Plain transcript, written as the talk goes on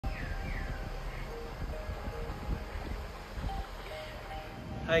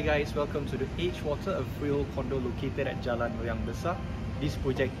Hi guys, welcome to the Edgewater, a freehold condo located at Jalan Loyang Besar. This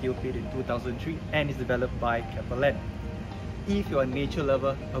project opened in 2003 and is developed by Keppel Land. If you're a nature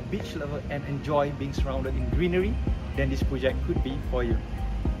lover, a beach lover and enjoy being surrounded in greenery, then this project could be for you.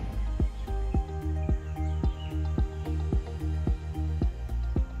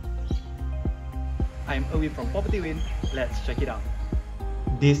 I'm Irwin from Property Win. Let's check it out.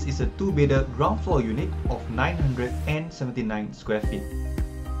 This is a 2-bedder ground floor unit of 979 square feet.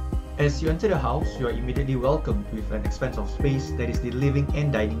 As you enter the house, you are immediately welcomed with an expanse of space that is the living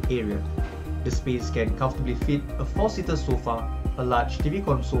and dining area. The space can comfortably fit a 4-seater sofa, a large TV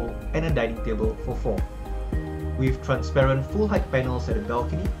console, and a dining table for 4. With transparent full-height panels at the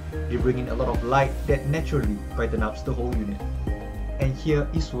balcony, they bring in a lot of light that naturally brightens up the whole unit. And here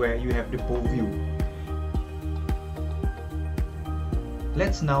is where you have the pool view.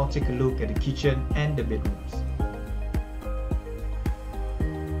 Let's now take a look at the kitchen and the bedrooms.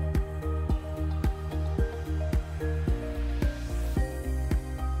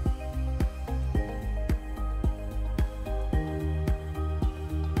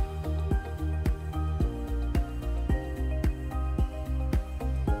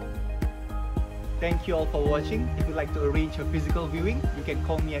 Thank you all for watching. If you'd like to arrange a physical viewing, you can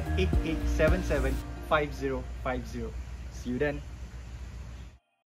call me at 8877 5050. See you then.